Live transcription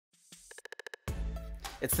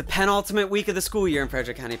It's the penultimate week of the school year in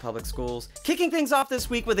Frederick County Public Schools, kicking things off this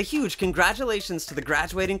week with a huge congratulations to the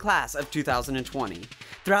graduating class of 2020.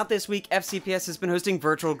 Throughout this week, FCPS has been hosting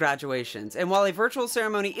virtual graduations, and while a virtual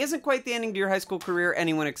ceremony isn't quite the ending to your high school career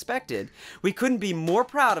anyone expected, we couldn't be more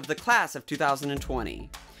proud of the class of 2020.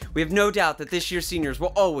 We have no doubt that this year's seniors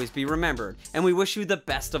will always be remembered, and we wish you the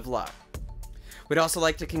best of luck. We'd also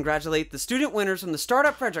like to congratulate the student winners from the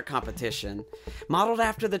Startup Frederick competition. Modeled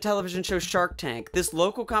after the television show Shark Tank, this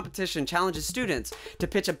local competition challenges students to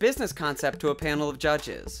pitch a business concept to a panel of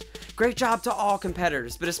judges. Great job to all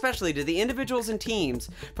competitors, but especially to the individuals and teams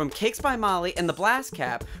from Cakes by Molly and the Blast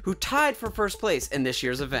Cap who tied for first place in this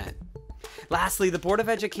year's event. Lastly, the Board of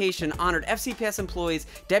Education honored FCPS employees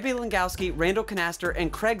Debbie Langowski, Randall Canaster,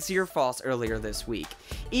 and Craig Zierfoss earlier this week.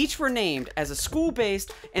 Each were named as a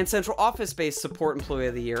school-based and central office-based support employee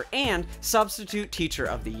of the year and substitute teacher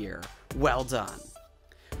of the year. Well done.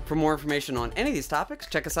 For more information on any of these topics,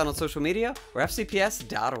 check us out on social media or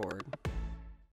fcps.org.